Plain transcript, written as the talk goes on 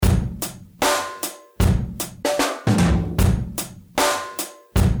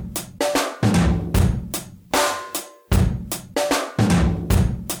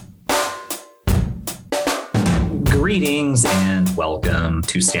Greetings and welcome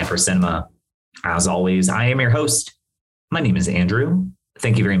to Stamper Cinema. As always, I am your host. My name is Andrew.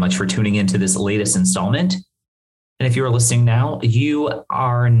 Thank you very much for tuning into this latest installment. And if you are listening now, you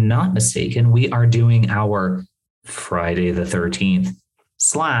are not mistaken. We are doing our Friday the 13th /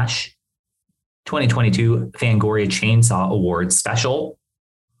 2022 Fangoria Chainsaw Awards special.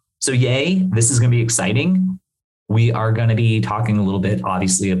 So yay, this is going to be exciting. We are going to be talking a little bit,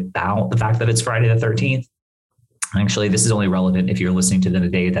 obviously, about the fact that it's Friday the 13th. Actually, this is only relevant if you're listening to the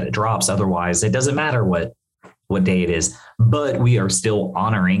day that it drops. Otherwise, it doesn't matter what day it is. But we are still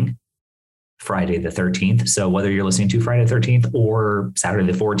honoring Friday the 13th. So whether you're listening to Friday the 13th or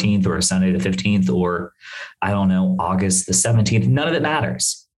Saturday the 14th or Sunday the 15th or, I don't know, August the 17th, none of it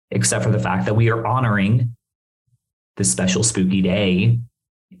matters except for the fact that we are honoring this special spooky day.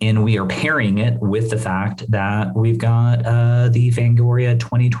 And we are pairing it with the fact that we've got the Fangoria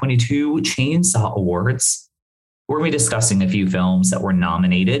 2022 Chainsaw Awards. We're going to be discussing a few films that were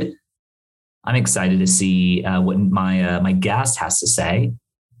nominated. I'm excited to see what my guest has to say.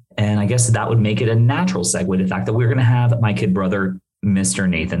 And I guess that would make it a natural segue to the fact that we're going to have my kid brother, Mr.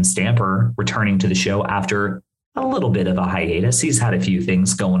 Nathan Stamper, returning to the show after a little bit of a hiatus. He's had a few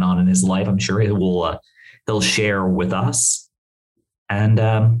things going on in his life. I'm sure he'll share with us.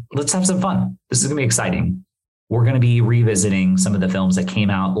 And let's have some fun. This is going to be exciting. We're going to be revisiting some of the films that came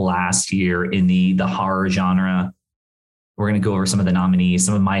out last year in the horror genre. We're going to go over some of the nominees,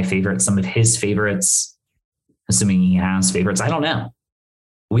 some of my favorites, some of his favorites, assuming he has favorites. I don't know.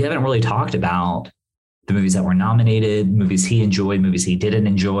 We haven't really talked about the movies that were nominated, movies he enjoyed, movies he didn't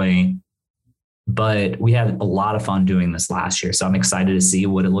enjoy. But we had a lot of fun doing this last year. So I'm excited to see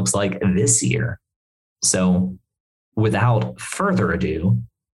what it looks like this year. So without further ado,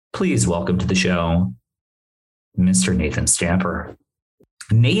 please welcome to the show, Mr. Nathan Stamper.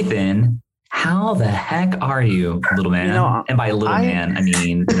 Nathan, how the heck are you, little man? And by little man, I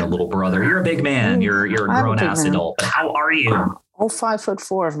mean, little brother. You're a big man. You're a grown-ass adult. But how are you?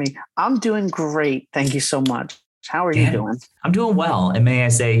 5'4" of me. I'm doing great. Thank you so much. How are you doing? I'm doing well. And may I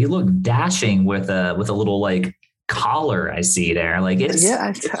say, you look dashing with a little like collar I see there. Like it's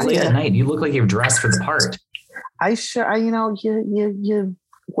late at night. You look like you're dressed for the part. You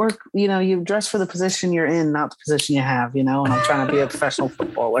work, you dress for the position you're in, not the position you have, and I'm trying to be a professional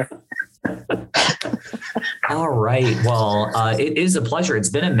footballer. All right. Well, it is a pleasure. It's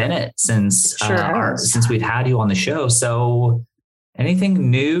been a minute since we've had you on the show. So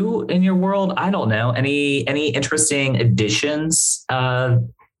anything new in your world? I don't know. Any interesting additions in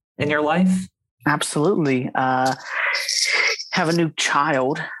your life? Absolutely. Have a new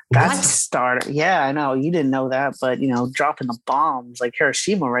child. That's a starter. Yeah, I know. You didn't know that, but dropping the bombs like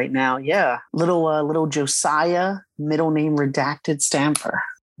Hiroshima right now. Yeah. Little Josiah, middle name redacted Stamper.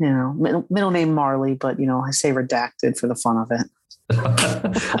 Middle name Marley, but I say redacted for the fun of it.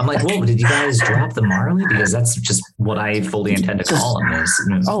 I'm like, whoa, did you guys drop the Marley? Because that's just what I fully intend to call him is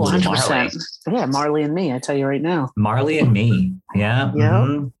 100%. Marley. Yeah, Marley and me, I tell you right now. Marley and me. Yeah. Yeah.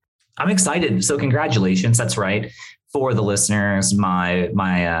 Mm-hmm. I'm excited. So congratulations. That's right. For the listeners, my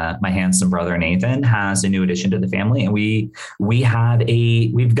handsome brother Nathan has a new addition to the family, and we've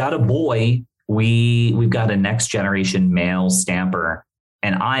got a boy. We've got a next generation male Stamper,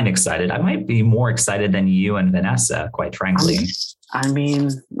 and I'm excited. I might be more excited than you and Vanessa, quite frankly. I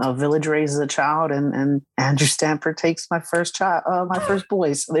mean, a village raises a child, and Andrew Stamper takes my first child, my first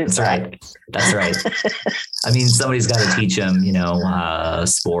boy. So That's right. That's right. I mean, somebody's got to teach him,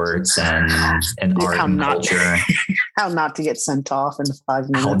 sports and art and culture. How not to get sent off in 5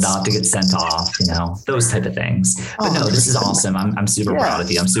 minutes. How not to get sent off, those type of things. But no, this is awesome. I'm super proud of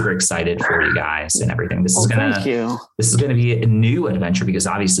you. I'm super excited for you guys and everything. This is gonna be a new adventure because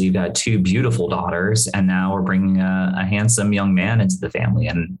obviously you've got 2 beautiful daughters, and now we're bringing a handsome young man into the family,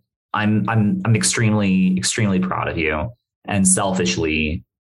 and I'm extremely, extremely proud of you. And selfishly,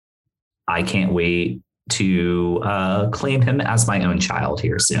 I can't wait to claim him as my own child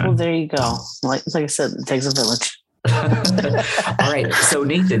here soon. Well, there you go. Like I said, it takes a village. All right. So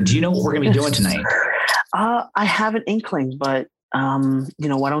Nathan, do you know what we're going to be doing tonight? I have an inkling, but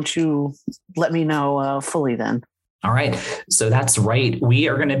why don't you let me know fully then? All right. So that's right. We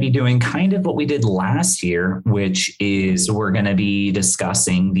are going to be doing kind of what we did last year, which is we're going to be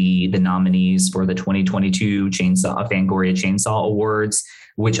discussing the nominees for the 2022 Fangoria Chainsaw Awards,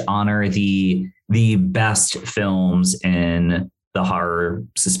 which honor the best films in the horror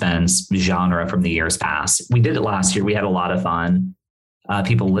suspense genre from the years past. We did it last year. We had a lot of fun.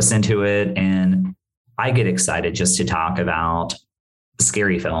 People listened to it, and I get excited just to talk about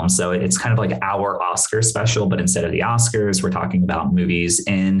scary films. So it's kind of like our Oscar special, but instead of the Oscars, we're talking about movies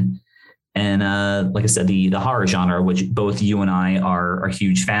in And like I said, the horror genre, which both you and I are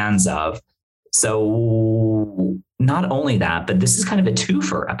huge fans of. So not only that, but this is kind of a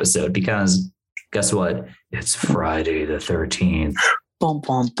twofer episode because guess what? It's Friday the 13th. Boom,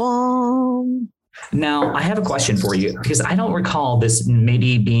 boom, boom. Now, I have a question for you because I don't recall this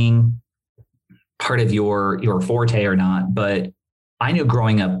maybe being part of your forte or not, but I knew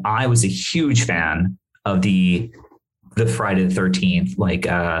growing up, I was a huge fan of the Friday the 13th, like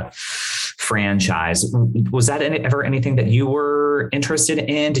franchise. Was that ever anything that you were interested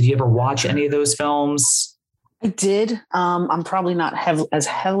in? Did you ever watch any of those films? I did. I'm probably not as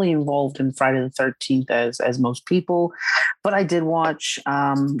heavily involved in Friday the 13th as most people, but I did watch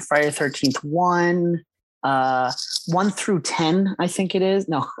Friday the 13th 1 through 10, I think it is.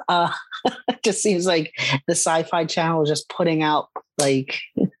 No, it just seems like the Sci-Fi Channel is just putting out like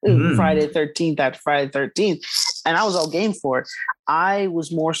Friday the 13th at Friday the 13th. And I was all game for it. I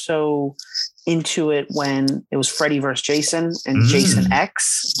was more so into it when it was Freddy versus Jason and Jason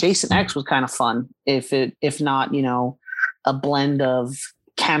X. Jason X was kind of fun, if not, you know, a blend of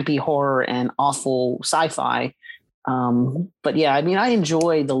campy horror and awful sci-fi. But yeah, I mean, I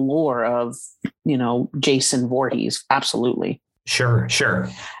enjoy the lore of, you know, Jason Voorhees. Absolutely. Sure.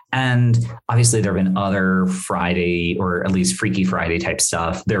 And obviously there have been other Friday or at least Freaky Friday type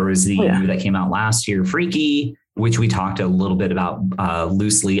stuff. There was the movie that came out last year, Freaky, which we talked a little bit about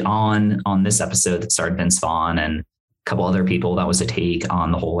loosely on this episode that starred Vince Vaughn and a couple other people. That was a take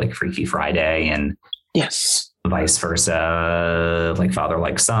on the whole like Freaky Friday and vice versa, like Father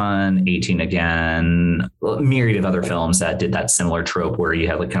Like Son, 18 Again, a myriad of other films that did that similar trope where you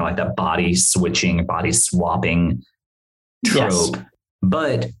had like kind of like that body switching, body swapping trope.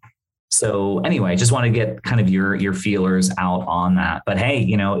 But so anyway, just want to get kind of your feelers out on that. But hey,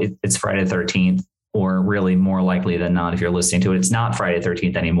 you know, it's Friday the 13th, or really more likely than not, if you're listening to it, it's not Friday the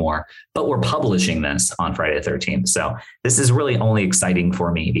 13th anymore, but we're publishing this on Friday the 13th. So this is really only exciting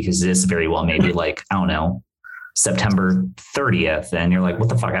for me because this very well may be like, I don't know, September 30th. And you're like, what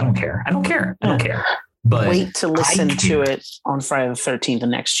the fuck? I don't care. But wait to listen to it on Friday the 13th of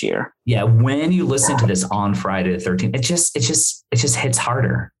next year. Yeah. When you listen to this on Friday the 13th, it just hits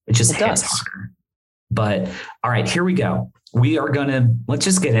harder. It hits harder. But all right, here we go. Let's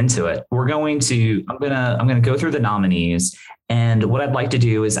just get into it. I'm going to go through the nominees. And what I'd like to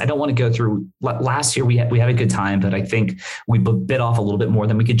do is I don't want to go through last year. We had a good time, but I think we bit off a little bit more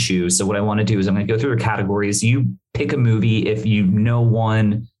than we could chew. So what I want to do is I'm going to go through the categories. You pick a movie. If you know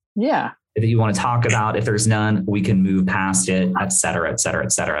one, that you want to talk about, if there's none, we can move past it, et cetera, et cetera,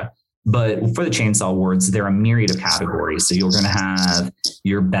 et cetera. But for the Chainsaw Awards, there are a myriad of categories. So you're going to have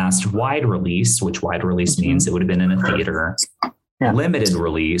your best wide release, which wide release means it would have been in a theater. Yeah. Limited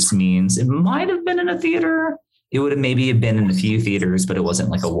release means it might have been in a theater. It would have maybe been in a few theaters, but it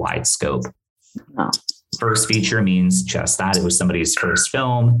wasn't like a wide scope. No. First feature means just that. It was somebody's first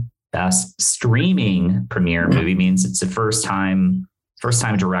film. Best streaming premiere movie means it's a first time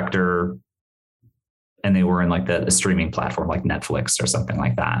director, and they were in like the streaming platform like Netflix or something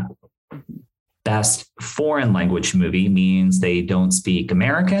like that. Best foreign language movie means they don't speak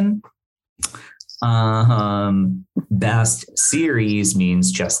American. Best series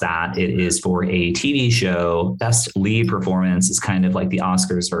means just that. It is for a TV show. Best lead performance is kind of like the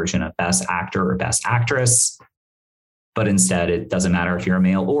Oscars version of best actor or best actress. But instead, it doesn't matter if you're a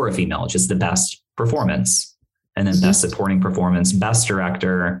male or a female, it's just the best performance. And then best supporting performance, best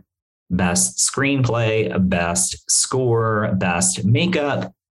director, best screenplay, best score, best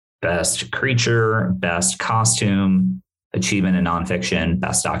makeup, best creature, best costume, achievement in nonfiction,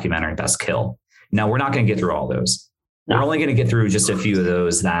 best documentary, best kill. Now, we're not going to get through all those. No. We're only going to get through just a few of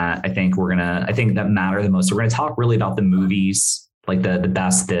those that I think that matter the most. So we're going to talk really about the movies, like the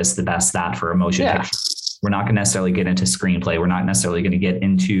best this, the best that for a motion picture. We're not going to necessarily get into screenplay. We're not necessarily going to get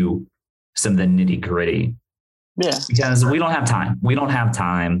into some of the nitty gritty. Yeah. Because we don't have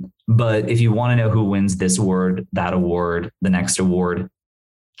time. But if you want to know who wins this award, that award, the next award,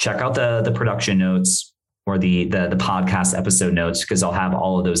 check out the production notes or the podcast episode notes, because I'll have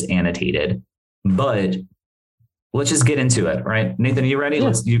all of those annotated. But let's just get into it, right? Nathan, are you ready?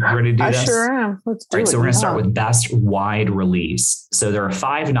 Yeah. You ready to do this? I sure am. Let's do it. So we're going to start with best wide release. So there are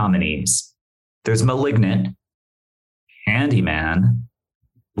 5 nominees. There's Malignant, Candyman,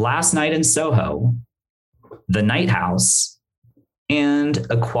 Last Night in Soho, The Night House, and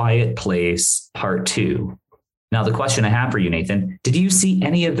A Quiet Place Part 2. Now, the question I have for you, Nathan, did you see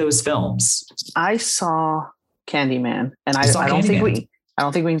any of those films? I saw Candyman, and I don't think we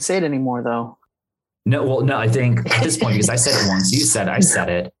can say it anymore, though. No, I think at this point, because I said it once, you said I said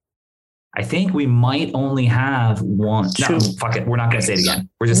it. I think we might only have one. No, fuck it. We're not going to say it again.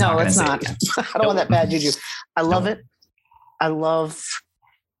 We're just not going to say it again. I don't want that bad juju. I love it. I love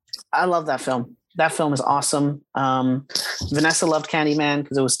that film. That film is awesome. Vanessa loved Candyman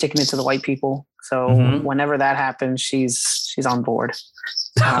because it was sticking it to the white people. So whenever that happens, she's on board.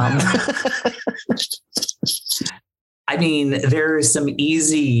 I mean, there's some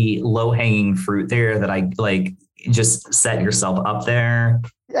easy low hanging fruit there that I like. Just set yourself up there.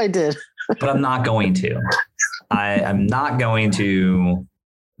 I did. But I'm not going to. I'm not going to.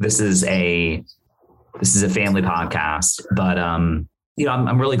 This is a family podcast, but I'm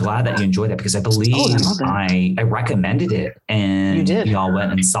really glad that you enjoyed it because I believe I recommended it and you all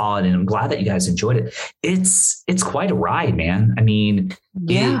went and saw it, and I'm glad that you guys enjoyed it. It's quite a ride, man. I mean,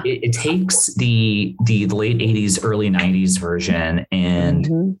 it takes the late 80s, early 90s version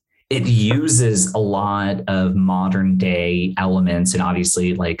and it uses a lot of modern day elements and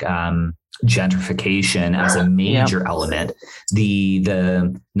obviously like gentrification as a major element.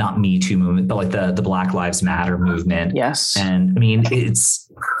 The not Me Too movement, but like the Black Lives Matter movement. Yes. And I mean, it's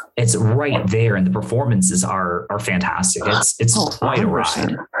right there, and the performances are fantastic. It's quite 100%. A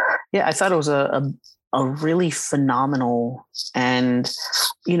ride. Yeah, I thought it was a really phenomenal, and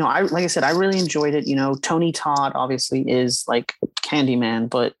like I said, I really enjoyed it. Tony Todd obviously is like Candyman,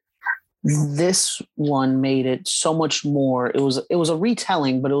 but this one made it so much more. It was a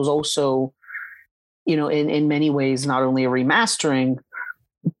retelling, but it was also, in many ways, not only a remastering,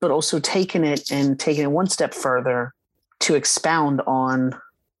 but also taking it one step further to expound on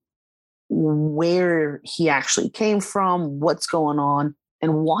where he actually came from, what's going on,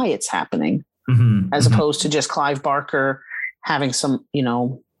 and why it's happening, as opposed to just Clive Barker having some,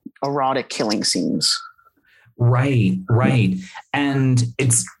 erotic killing scenes. Right. And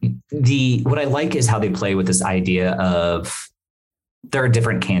it's what I like is how they play with this idea of there are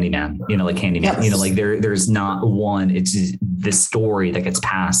different Candyman, like Candyman, yes. Like there's not one, it's this story that gets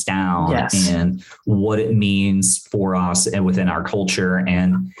passed down and what it means for us and within our culture.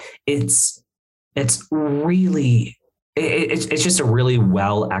 And it's really, it's just a really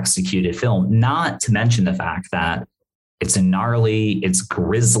well executed film, not to mention the fact that it's gnarly, it's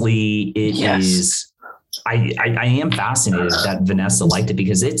grisly. It is. I am fascinated that Vanessa liked it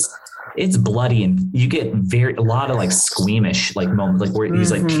because it's bloody and you get a lot of like squeamish like moments, like where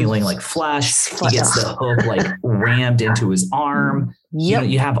he's like peeling like flesh. He gets the hook like rammed into his arm. Yep.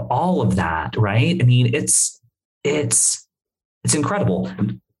 You have all of that, right? I mean, it's incredible.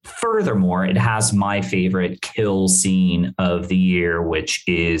 Furthermore, it has my favorite kill scene of the year, which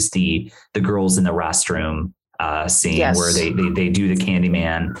is the girls in the restroom scene where they do the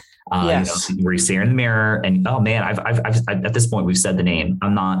Candyman. Where you see her in the mirror and oh man, I've at this point we've said the name.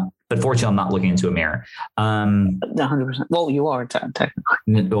 But fortunately I'm not looking into a mirror. 100%. Well, you are technically.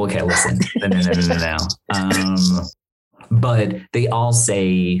 Okay, listen. No. But they all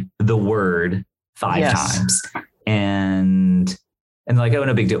say the word 5 times, and they're like, oh,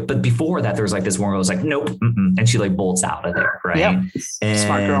 no big deal. But before that, there was like this one girl was like, nope, and she like bolts out of there, right? Yep.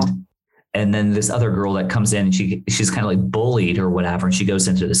 Smart girl. And then this other girl that comes in and she's kind of like bullied or whatever. And she goes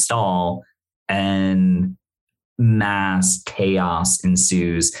into the stall and mass chaos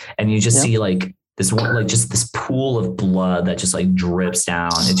ensues. And you just see like this one, like just this pool of blood that just like drips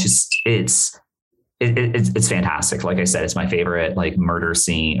down. It's fantastic. Like I said, it's my favorite like murder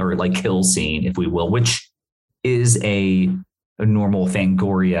scene or like kill scene, if we will, which is a normal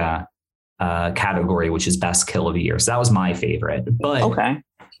Fangoria category, which is best kill of the year. So that was my favorite.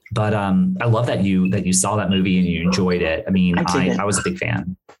 But I love that you saw that movie and you enjoyed it. I mean, I was a big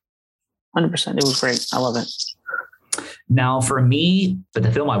fan. 100%. It was great. I love it. Now for me, but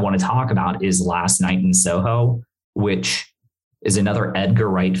the film I want to talk about is Last Night in Soho, which is another Edgar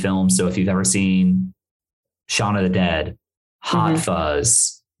Wright film. So if you've ever seen Shaun of the Dead, Hot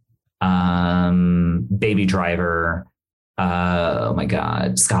Fuzz, Baby Driver, oh my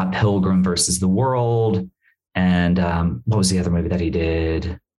God, Scott Pilgrim versus the World. And what was the other movie that he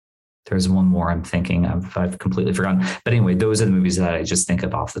did? There's one more I'm thinking of. I've completely forgotten. But anyway, those are the movies that I just think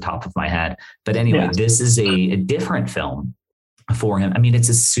of off the top of my head. But anyway, this is a different film for him. I mean, it's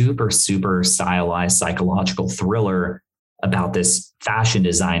a super, super stylized psychological thriller about this fashion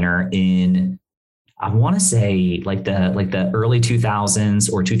designer in, I want to say like the early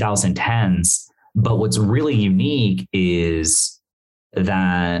 2000s or 2010s. But what's really unique is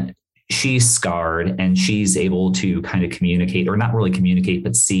that she's scarred and she's able to kind of communicate, or not really communicate,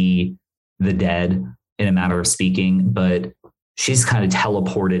 but see the dead in a matter of speaking. But she's kind of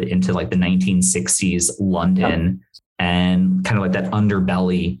teleported into like the 1960s London and kind of like that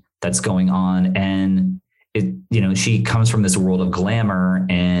underbelly that's going on. And she comes from this world of glamour,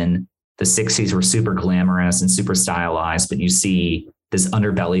 and the 60s were super glamorous and super stylized, but you see this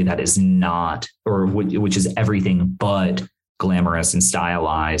underbelly that is not, or which is everything but glamorous and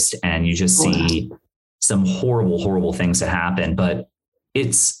stylized. And you just see some horrible things that happen, but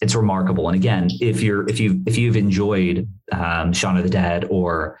it's remarkable. And again, if you've enjoyed Shaun of the Dead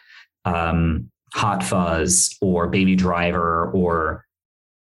or Hot Fuzz or Baby Driver or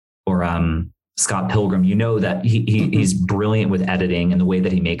Scott Pilgrim, you know that he's brilliant with editing and the way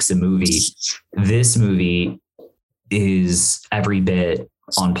that he makes a movie. This movie is every bit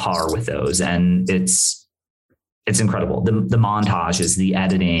on par with those, and it's incredible. The montages, the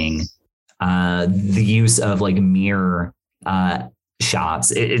editing, the use of like mirror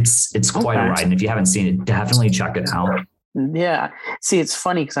shots. It's quite a ride, and if you haven't seen it, definitely check it out. Yeah. See, it's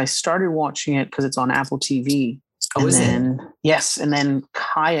funny because I started watching it because it's on Apple TV. Oh, is it? Yes. And then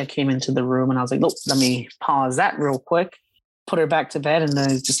Kaya came into the room and I was like, look, let me pause that real quick, put her back to bed, and then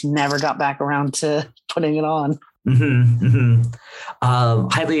I just never got back around to putting it on.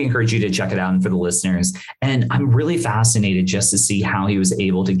 Highly encourage you to check it out, and for the listeners. And I'm really fascinated just to see how he was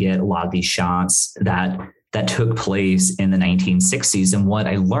able to get a lot of these shots that took place in the 1960s. And what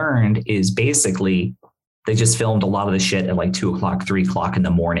I learned is basically they just filmed a lot of the shit at like 2 o'clock, 3 o'clock in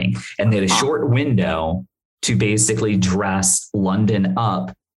the morning. And they had a short window to basically dress London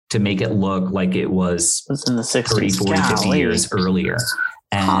up to make it look like it was in the 60s, 30, 40, 50 years earlier.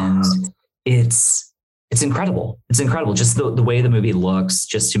 And it's incredible. It's incredible. Just the way the movie looks,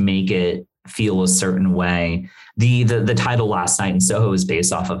 just to make it feel a certain way. The title Last Night in Soho is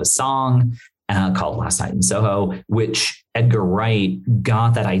based off of a song called Last Night in Soho, which Edgar Wright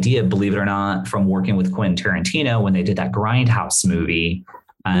got that idea, believe it or not, from working with Quentin Tarantino when they did that Grindhouse movie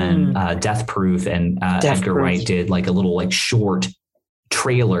and Death Proof. And Edgar Wright did like a little like short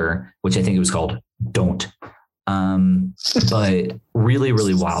trailer, which I think it was called Don't. But really,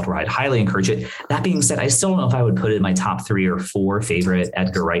 really wild ride. Highly encourage it. That being said, I still don't know if I would put it in my top 3 or 4 favorite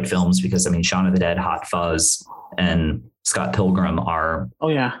Edgar Wright films, because I mean, Shaun of the Dead, Hot Fuzz, and Scott Pilgrim are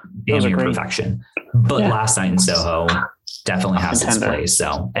damn near perfection. But Last Night in Soho definitely has its place.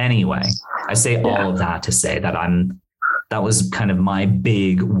 So anyway, I say all of that to say that that was kind of my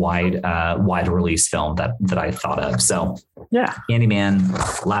big wide release film that I thought of. So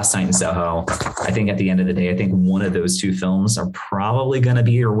Candyman, Last Night in Soho. I think at the end of the day, I think one of those 2 films are probably going to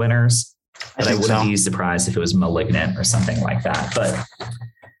be your winners, but I wouldn't be surprised if it was Malignant or something like that. But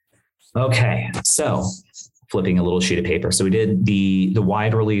okay, so flipping a little sheet of paper. So we did the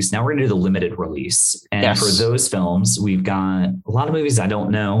wide release. Now we're going to do the limited release. And for those films, we've got a lot of movies I don't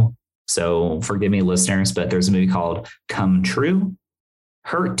know. So forgive me, listeners, but there's a movie called Come True,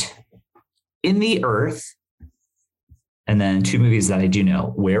 Hurt, In the Earth, and then 2 movies that I do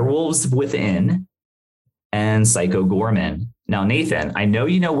know, Werewolves Within and Psycho Goreman. Now, Nathan, I know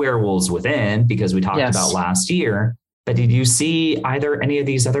you know Werewolves Within because we talked about last year, but did you see any of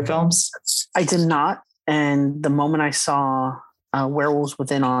these other films? I did not. And the moment I saw Werewolves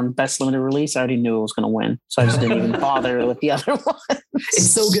Within on Best Limited Release, I already knew it was going to win. So I just didn't even bother with the other ones.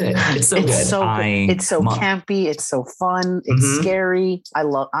 It's so good. It's so good. It's so campy. It's so fun. It's scary. I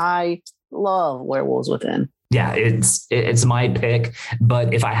love Werewolves Within. Yeah, it's my pick.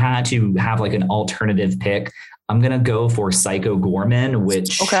 But if I had to have like an alternative pick, I'm going to go for Psycho Goreman,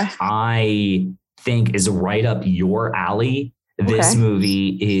 which I think is right up your alley. This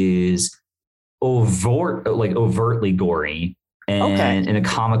movie is overtly gory and in a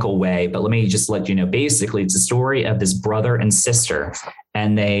comical way. But let me just let you know, basically it's a story of this brother and sister,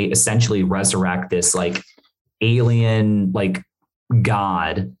 and they essentially resurrect this like alien, like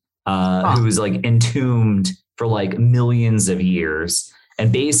god, who's like entombed for like millions of years.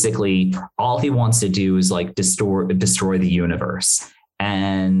 And basically all he wants to do is like destroy the universe.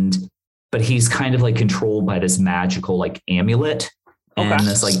 But he's kind of like controlled by this magical like amulet. And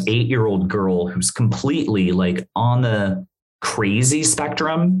this like 8-year-old girl who's completely like on the crazy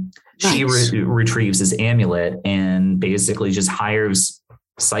spectrum, she retrieves his amulet and basically just hires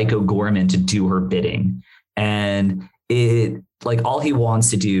Psycho Goreman to do her bidding. And it like all he wants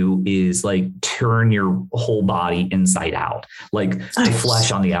to do is like turn your whole body inside out, like the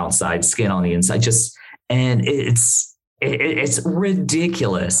flesh on the outside, skin on the inside. And it's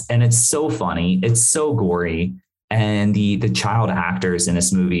ridiculous, and it's so funny. It's so gory. And the child actors in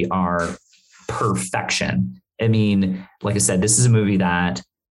this movie are perfection. I mean, like I said, this is a movie that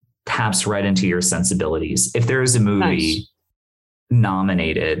taps right into your sensibilities. If there is a movie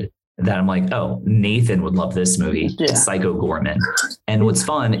nominated that I'm like, oh, Nathan would love this movie, it's Psycho Goreman. And what's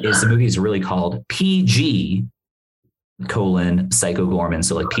fun is the movie is really called PG, Psycho Gorman.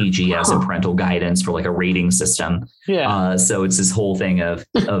 So like PG as in parental guidance for like a rating system. Yeah. So it's this whole thing of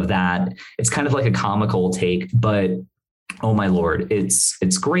that. It's kind of like a comical take, but oh my Lord,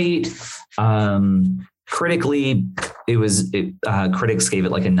 it's great. Critically, critics gave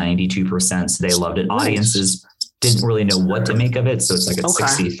it like a 92%. So they loved it. Nice. Audiences didn't really know what to make of it. So it's like a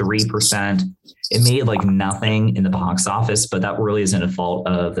 63%. It made like nothing in the box office, but that really isn't a fault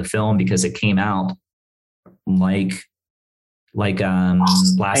of the film because it came out like Last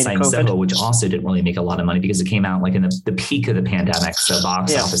Night in Soho, which also didn't really make a lot of money because it came out like in the peak of the pandemic. So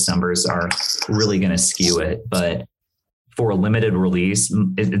box office numbers are really going to skew it. But for a limited release,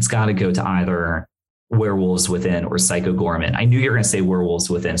 it's got to go to either Werewolves Within or Psycho Gorman. I knew you were going to say Werewolves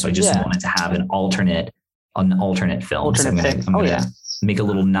Within, so I just wanted to have an alternate film. So I'm going to make a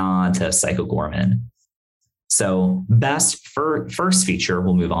little nod to Psycho Gorman. So best first feature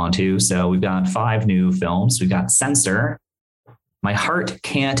we'll move on to. So we've got 5 new films. We've got Censor, My Heart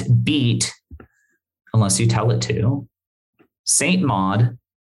Can't Beat Unless You Tell It To, Saint Maud,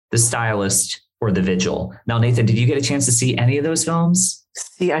 The Stylist, or The Vigil. Now, Nathan, did you get a chance to see any of those films?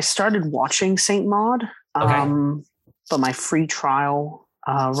 See, I started watching Saint Maud, but my free trial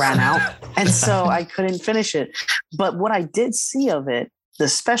ran out. And so I couldn't finish it. But what I did see of it, the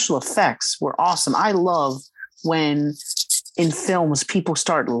special effects were awesome. I love when in films people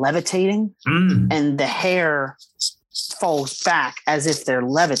start levitating and the hair falls back as if they're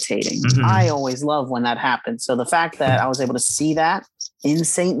levitating. Mm-hmm. I always love when that happens. So the fact that I was able to see that in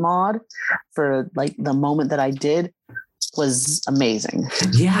Saint Maud for like the moment that I did was amazing.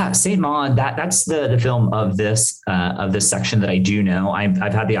 Yeah, Saint Maud. That's the film of this section that I do know. I've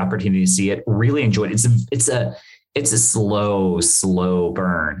had the opportunity to see it. Really enjoyed it. It's a slow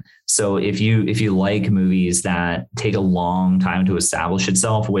burn. So if you like movies that take a long time to establish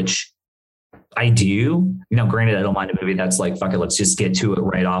itself, which I do, granted, I don't mind a movie that's like, fuck it, let's just get to it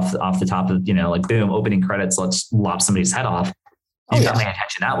right off the top of, like boom, opening credits, let's lop somebody's head off. You got my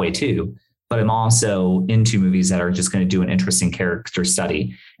attention that way too. But I'm also into movies that are just going to do an interesting character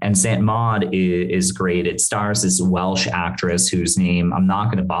study. And Saint Maud is great. It stars this Welsh actress whose name I'm not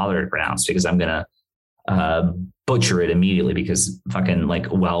going to bother to pronounce because I'm going to butcher it immediately because fucking like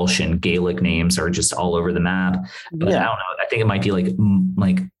Welsh and Gaelic names are just all over the map. But I don't know. I think it might be like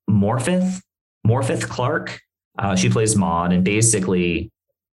Morfydd Clark. She plays Maud, and basically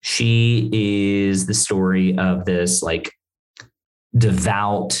she is the story of this like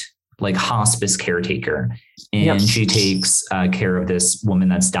devout like hospice caretaker, and she takes care of this woman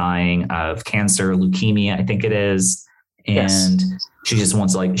that's dying of cancer, leukemia, I think it is. And she just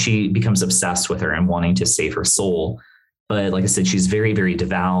wants she becomes obsessed with her and wanting to save her soul. But like I said, she's very, very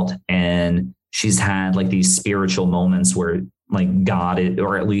devout, and she's had like these spiritual moments where like God,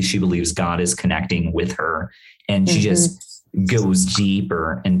 or at least she believes God is connecting with her. And she just goes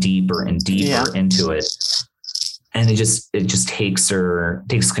deeper and deeper and deeper into it. And it just takes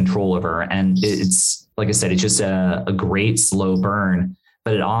control of her. And it's, like I said, it's just a great slow burn,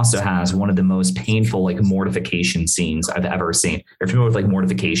 but it also has one of the most painful, like mortification scenes I've ever seen. If you're familiar with like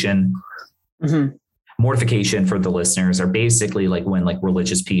mortification, mortification for the listeners are basically like when like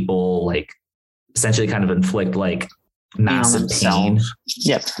religious people like essentially kind of inflict like massive pain,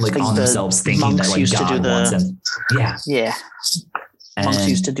 like on themselves, thinking that like God wants them. Yeah. Monks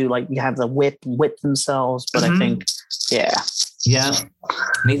used to do like you have the whip themselves, but I think,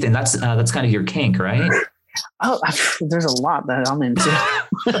 Nathan, that's kind of your kink, right? Oh, there's a lot that I'm into,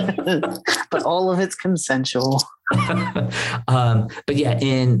 but all of it's consensual. But yeah,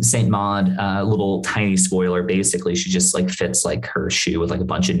 in Saint Maud, little tiny spoiler, basically she just like fits like her shoe with like a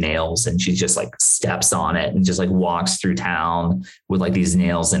bunch of nails, and she just like steps on it and just like walks through town with like these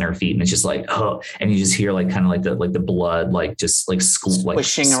nails in her feet, and it's just like, oh, and you just hear like kind of like the blood like just like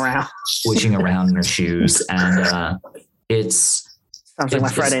swishing around in her shoes, and sounds like my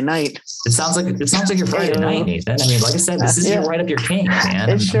Friday night. It sounds like your Friday night, Nathan. I mean, like I said, this is right up your kink, man.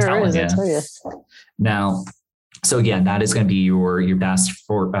 It sure is. I tell you. Now, so again, that is going to be your best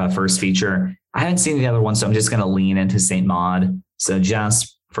first feature. I haven't seen the other one, so I'm just going to lean into Saint Maud. So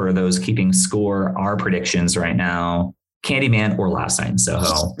just for those keeping score, our predictions right now: Candyman or Last Night in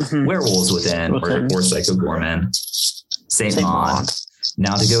Soho, Werewolves Within or Psycho Gorman, Saint Maud.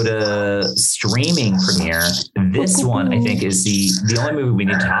 Now to go to streaming premiere, this one I think is the only movie we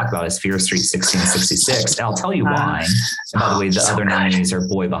need to talk about is Fear Street 1666. And I'll tell you why. And by the way, the other nominees are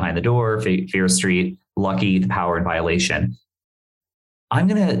Boy Behind the Door, Fear Street, Lucky, The Power, and Violation. I'm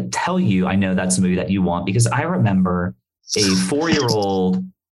going to tell you, I know that's a movie that you want because I remember a 4-year-old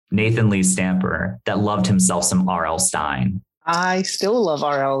Nathan Lee Stamper that loved himself some R.L. Stine. I still love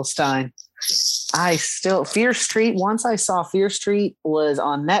R.L. Stine. Fear Street, once I saw Fear Street was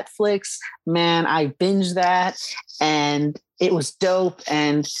on Netflix, man, I binged that and it was dope.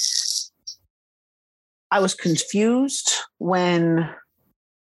 And I was confused when,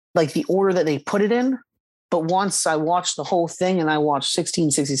 like, the order that they put it in. But once I watched the whole thing and I watched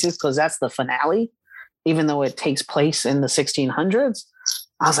 1666, because that's the finale, even though it takes place in the 1600s,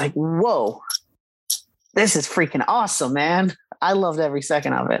 I was like, whoa, this is freaking awesome, man. I loved every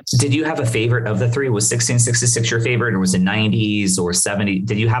second of it. Did you have a favorite of the three? Was 1666 your favorite, or was it 90s or 70s?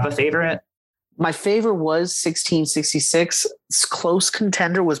 Did you have a favorite? My favorite was 1666. Close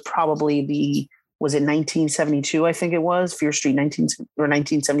contender was probably was it 1972? I think it was Fear Street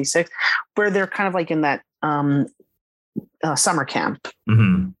 1976, where they're kind of like in that summer camp.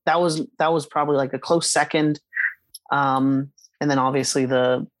 Mm-hmm. That was probably like a close second. And then obviously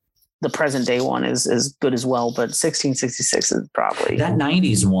the present day one is good as well, but 1666 is probably that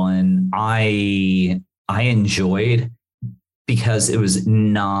 90s one. I enjoyed because it was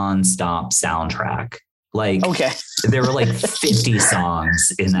nonstop soundtrack. Like, okay. There were like 50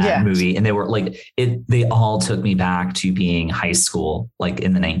 songs in that movie, and they were like, they all took me back to being high school, like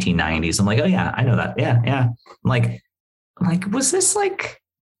in the 1990s. I'm like, oh yeah, I know that. Yeah. I'm like, was this like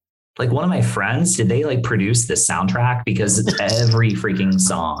one of my friends? Did they like produce this soundtrack? Because every freaking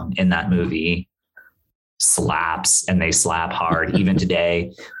song in that movie slaps, and they slap hard even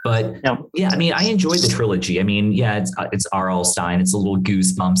today. But yeah, I mean, I enjoyed the trilogy. I mean, yeah, it's R.L. Stine. It's a little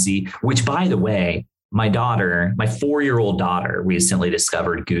goosebumpsy, which, by the way, my 4-year-old daughter recently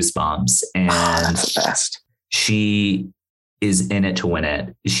discovered Goosebumps, and that's the best. She is in it to win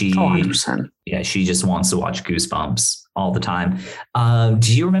it. She 100%. Yeah, she just wants to watch Goosebumps all the time.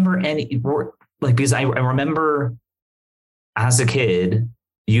 Do you remember any, like, because I remember as a kid,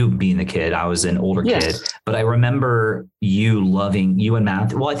 you being the kid, I was an older kid, but I remember you and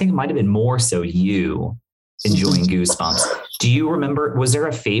Matthew. Well, I think it might've been more so you enjoying Goosebumps. Do you remember, was there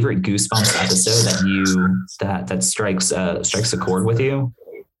a favorite Goosebumps episode that strikes a chord with you?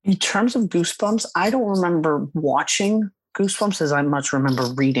 In terms of Goosebumps, I don't remember watching Goosebumps as I much remember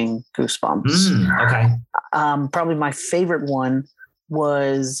reading Goosebumps. Okay. Probably my favorite one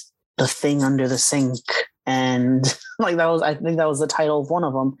was The Thing Under the Sink. And like I think that was the title of one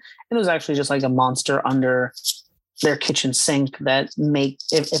of them. And it was actually just like a monster under their kitchen sink that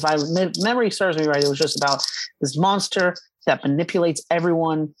if memory serves me right, it was just about this monster that manipulates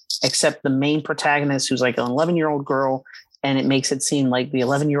everyone except the main protagonist, who's like an 11-year-old girl. And it makes it seem like the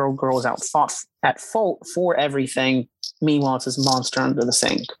 11-year-old girl is at fault for everything. Meanwhile, it's this monster under the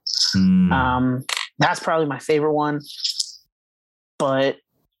sink. That's probably my favorite one. But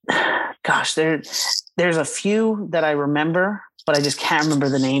gosh, there's a few that I remember, but I just can't remember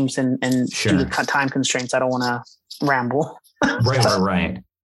the names, and due to time constraints, I don't want to ramble. Right.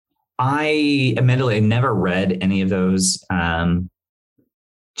 I admittedly never read any of those,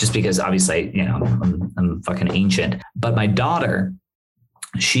 just because obviously, I'm fucking ancient. But my daughter,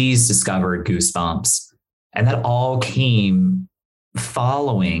 she's discovered Goosebumps, and that all came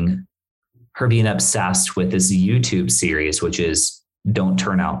following her being obsessed with this YouTube series, which is Don't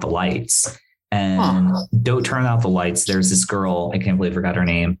Turn Out the Lights. And Don't Turn Out the Lights, there's this girl, I can't believe I forgot her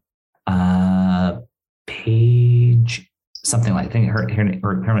name, Paige, something like, I think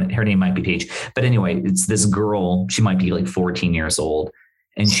her name might be Paige. But anyway, it's this girl, she might be like 14 years old.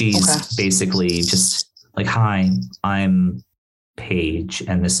 And she's basically just like, hi, I'm Paige,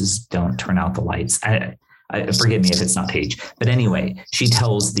 and this is Don't Turn Out the Lights. I forgive me if it's not Paige. But anyway, she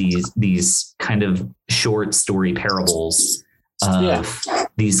tells these kind of short story parables of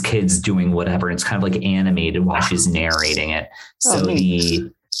these kids doing whatever. It's kind of like animated while she's narrating it.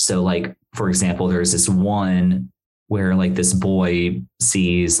 So like, for example, there's this one where like this boy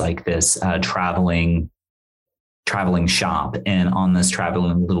sees like this traveling shop, and on this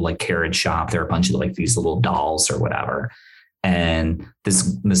traveling little like carriage shop, there are a bunch of like these little dolls or whatever. And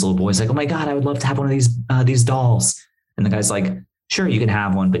this little boy's like, oh my God, I would love to have one of these dolls. And the guy's like, sure, you can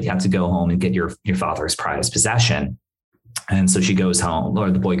have one, but you have to go home and get your father's prized possession. And so she goes home,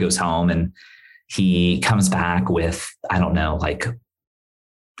 or the boy goes home, and he comes back with, I don't know, like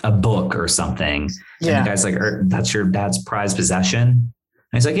a book or something. Yeah. And the guy's like, that's your dad's prized possession? And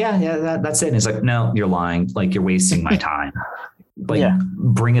he's like, yeah, that's it. And he's like, no, you're lying. Like, you're wasting my time. Like,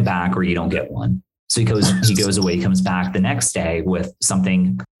 bring it back or you don't get one. So he goes away, he comes back the next day with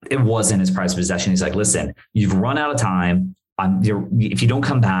something. It wasn't his prized possession. He's like, listen, you've run out of time. If you don't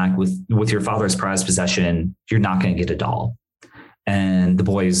come back with your father's prized possession, you're not going to get a doll. And the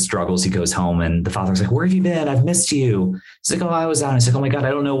boy struggles. He goes home, and the father's like, where have you been? I've missed you. He's like, oh, I was out. He's like, oh my God, I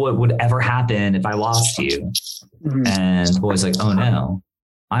don't know what would ever happen if I lost you. Mm-hmm. And the boy's like, oh no.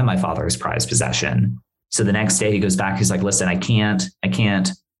 I'm my father's prized possession. So the next day he goes back. He's like, listen, I can't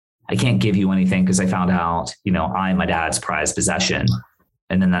give you anything because I found out, I'm my dad's prized possession.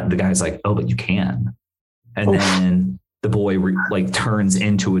 And then the guy's like, oh, but you can. And then the boy turns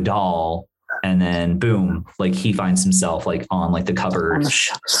into a doll, and then boom, he finds himself on the cupboard on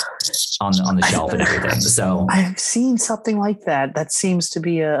the shelf and everything. So I've seen something like that. That seems to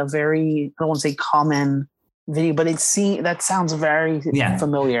be a very, I don't want to say common video, but that sounds very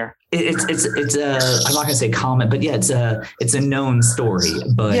familiar. It's I'm not gonna say common, but yeah, it's a known story.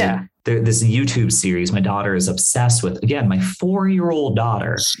 But this YouTube series, my daughter is obsessed with. Again, my 4-year-old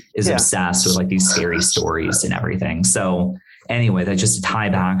daughter is obsessed with these scary stories and everything. So anyway, that just to tie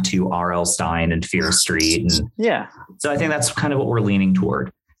back to R.L. Stine and Fear Street, and so I think that's kind of what we're leaning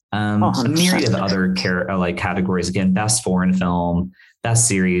toward. A myriad of other categories. Again, best foreign film, best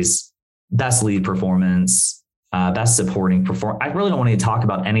series, best lead performance. Best supporting performance. I really don't want to talk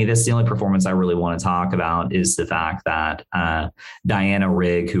about any of this. The only performance I really want to talk about is the fact that Diana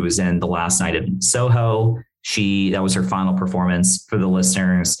Rigg, who was in The Last Night in Soho, that was her final performance. For the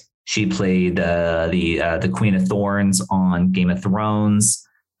listeners, she played the Queen of Thorns on Game of Thrones.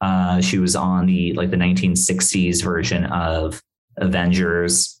 She was on the 1960s version of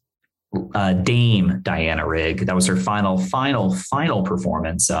Avengers. Dame Diana Rigg. That was her final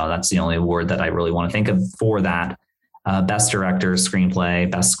performance. So that's the only award that I really want to think of for that. Best director,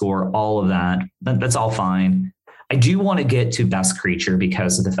 screenplay, best score, all of that. That's all fine. I do want to get to best creature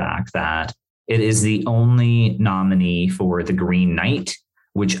because of the fact that it is the only nominee for The Green Knight,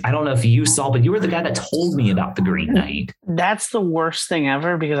 which I don't know if you saw, but you were the guy that told me about The Green Knight. That's the worst thing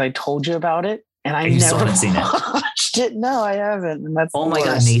ever because I told you about it and I never haven't seen it. No, I haven't. And that's my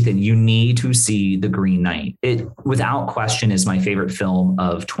God, Nathan, you need to see The Green Knight. It, without question, is my favorite film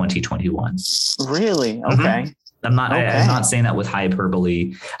of 2021. Really? Okay. I'm not saying that with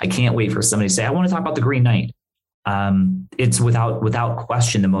hyperbole. I can't wait for somebody to say, I want to talk about The Green Knight. It's without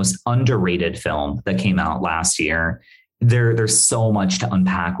question the most underrated film that came out last year. There's so much to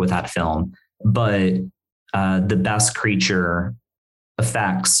unpack with that film, but the best creature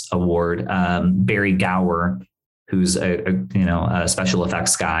effects award, Barry Gower, who's a special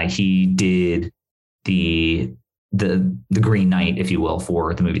effects guy. He did the Green Knight, if you will,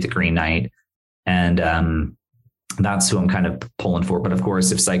 for the movie The Green Knight. And that's who I'm kind of pulling for. But of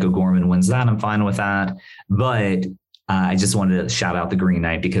course, if Psycho Gorman wins that, I'm fine with that. But I just wanted to shout out The Green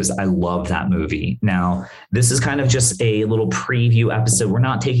Knight because I love that movie. Now, this is kind of just a little preview episode. We're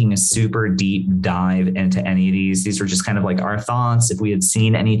not taking a super deep dive into any of these. These are just kind of our thoughts, if we had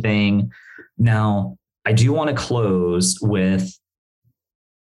seen anything. Now, I do want to close with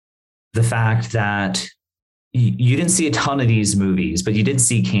the fact that you didn't see a ton of these movies, but you did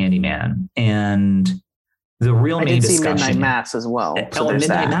see Candyman. And the real main discussion. I did see Midnight Mass as well. So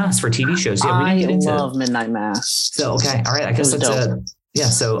Midnight Mass for TV shows. Yeah, we didn't get into love Midnight Mass. So, okay. All right. I guess that's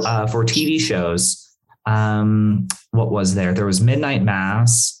So for TV shows, what was there? There was Midnight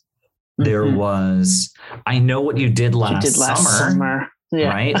Mass. There was, I Know What You Did Last Summer. Yeah.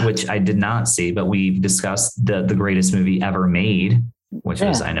 Right, which I did not see, but we've discussed the greatest movie ever made, which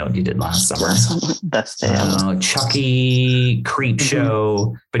was I Know What You Did Last Summer. That's Chucky, Creep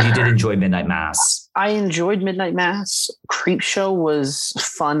Show, but you did enjoy Midnight Mass. I enjoyed Midnight Mass. Creep Show was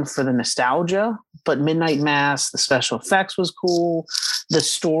fun for the nostalgia, but Midnight Mass, the special effects was cool. The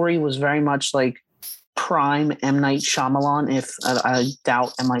story was very much prime M. Night Shyamalan. If I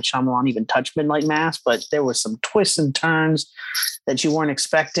doubt M. Night Shyamalan even touched Midnight Mass, but there was some twists and turns that you weren't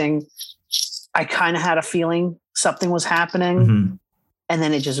expecting. I kind of had a feeling something was happening, and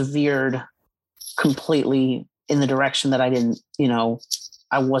then it just veered completely in the direction that I didn't,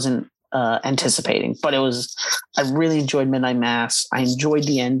 I wasn't anticipating. But I really enjoyed Midnight Mass. I enjoyed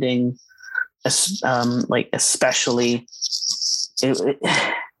the ending, especially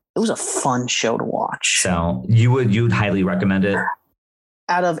it was a fun show to watch. So you would highly recommend it?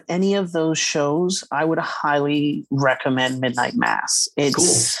 Out of any of those shows, I would highly recommend Midnight Mass.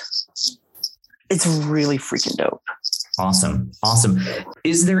 It's really freaking dope. Awesome.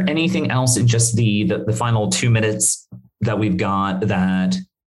 Is there anything else in just the final 2 minutes that we've got that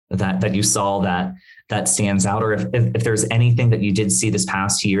you saw that stands out? Or if there's anything that you did see this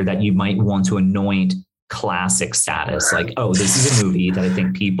past year that you might want to anoint classic status, this is a movie that I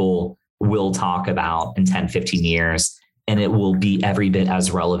think people will talk about in 10, 15 years, and it will be every bit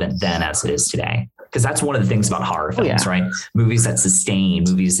as relevant then as it is today. Because that's one of the things about horror films, right? Movies that sustain,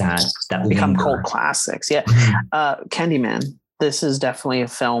 movies that become linger. Cult classics. Yeah. Candyman. This is definitely a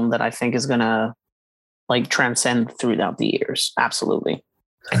film that I think is going to transcend throughout the years. Absolutely.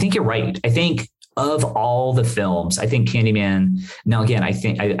 I think you're right. I think Of all the films, I think Candyman. Now, again, I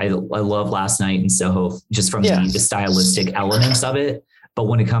think I love Last Night in Soho just from the stylistic elements of it. But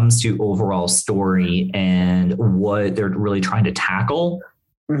when it comes to overall story and what they're really trying to tackle,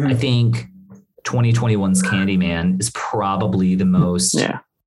 I think 2021's Candyman is probably the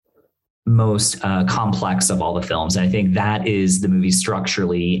most complex of all the films. And I think that is the movie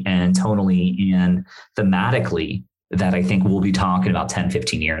structurally and tonally and thematically that I think we'll be talking about 10,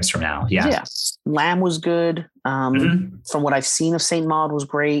 15 years from now. Yeah. Lamb was good. From what I've seen of Saint Maud was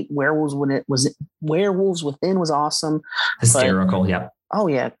great. Werewolves Within was awesome. Hysterical. Oh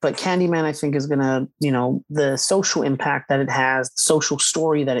yeah. But Candyman, I think, is going to, the social impact that it has, the social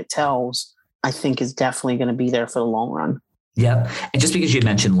story that it tells, I think is definitely going to be there for the long run. Yep. And just because you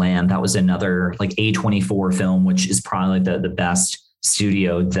mentioned Lamb, that was another like A24 film, which is probably the best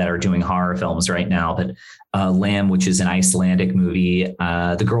studio that are doing horror films right now. But Lamb, which is an Icelandic movie,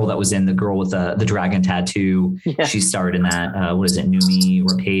 the girl with the dragon tattoo, she starred in that. What is it? Noomi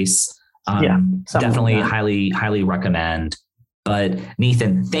Rapace. Definitely highly recommend. But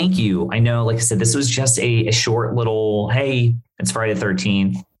Nathan, thank you. I know, like I said, this was just a short little, hey, it's Friday the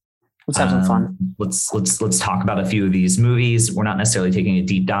 13th. Let's have some fun. Let's talk about a few of these movies. We're not necessarily taking a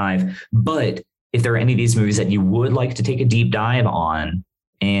deep dive, but if there are any of these movies that you would like to take a deep dive on,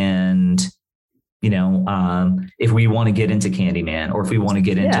 and if we want to get into Candyman, or if we want to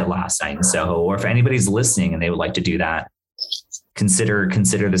get into Last Night in Soho, or if anybody's listening and they would like to do that, consider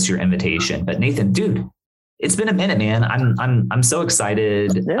this your invitation. But Nathan, dude, it's been a minute, man. I'm so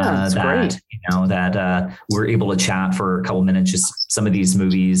excited that we're able to chat for a couple minutes, just some of these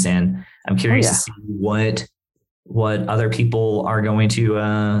movies, and I'm curious to see what other people are going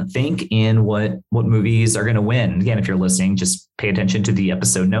to think and what movies are going to win. Again, if you're listening, just pay attention to the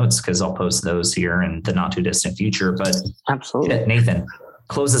episode notes because I'll post those here in the not too distant future. But absolutely, Nathan,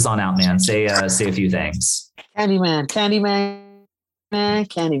 close this on out, man. Say a few things. Candyman.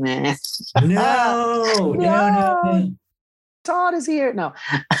 No. Todd is here. No.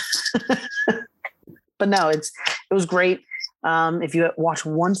 But no, it was great. If you watch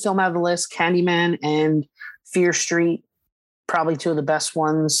one film out of the list, Candyman and Fear Street, probably two of the best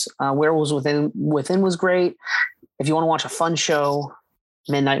ones. Werewolves Within was great. If you want to watch a fun show,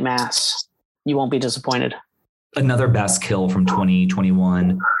 Midnight Mass, you won't be disappointed. Another best kill from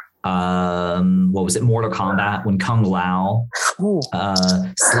 2021. What was it? Mortal Kombat, when Kung Lao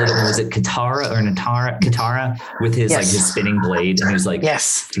slid it. Was it Katara with his his spinning blade, and he was like,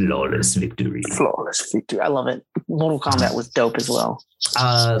 flawless victory. I love it. Mortal Kombat was dope as well.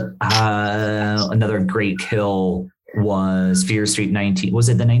 Another great kill was Fear Street 19. Was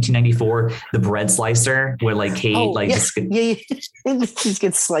it the 1994? The bread slicer where like Kate just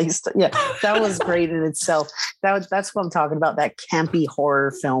gets sliced. Yeah, that was great in itself. That's what I'm talking about. That campy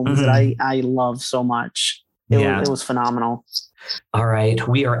horror films that I love so much. It was phenomenal. All right,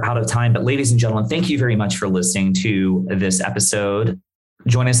 we are out of time, but ladies and gentlemen, thank you very much for listening to this episode.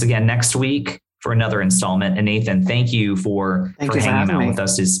 Join us again next week for another installment. And Nathan, thank you for hanging out with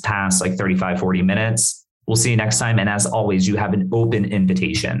us this past like 35, 40 minutes. We'll see you next time. And as always, you have an open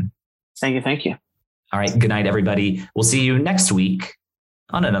invitation. Thank you. All right. Good night, everybody. We'll see you next week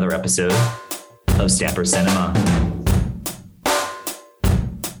on another episode of Stamper Cinema.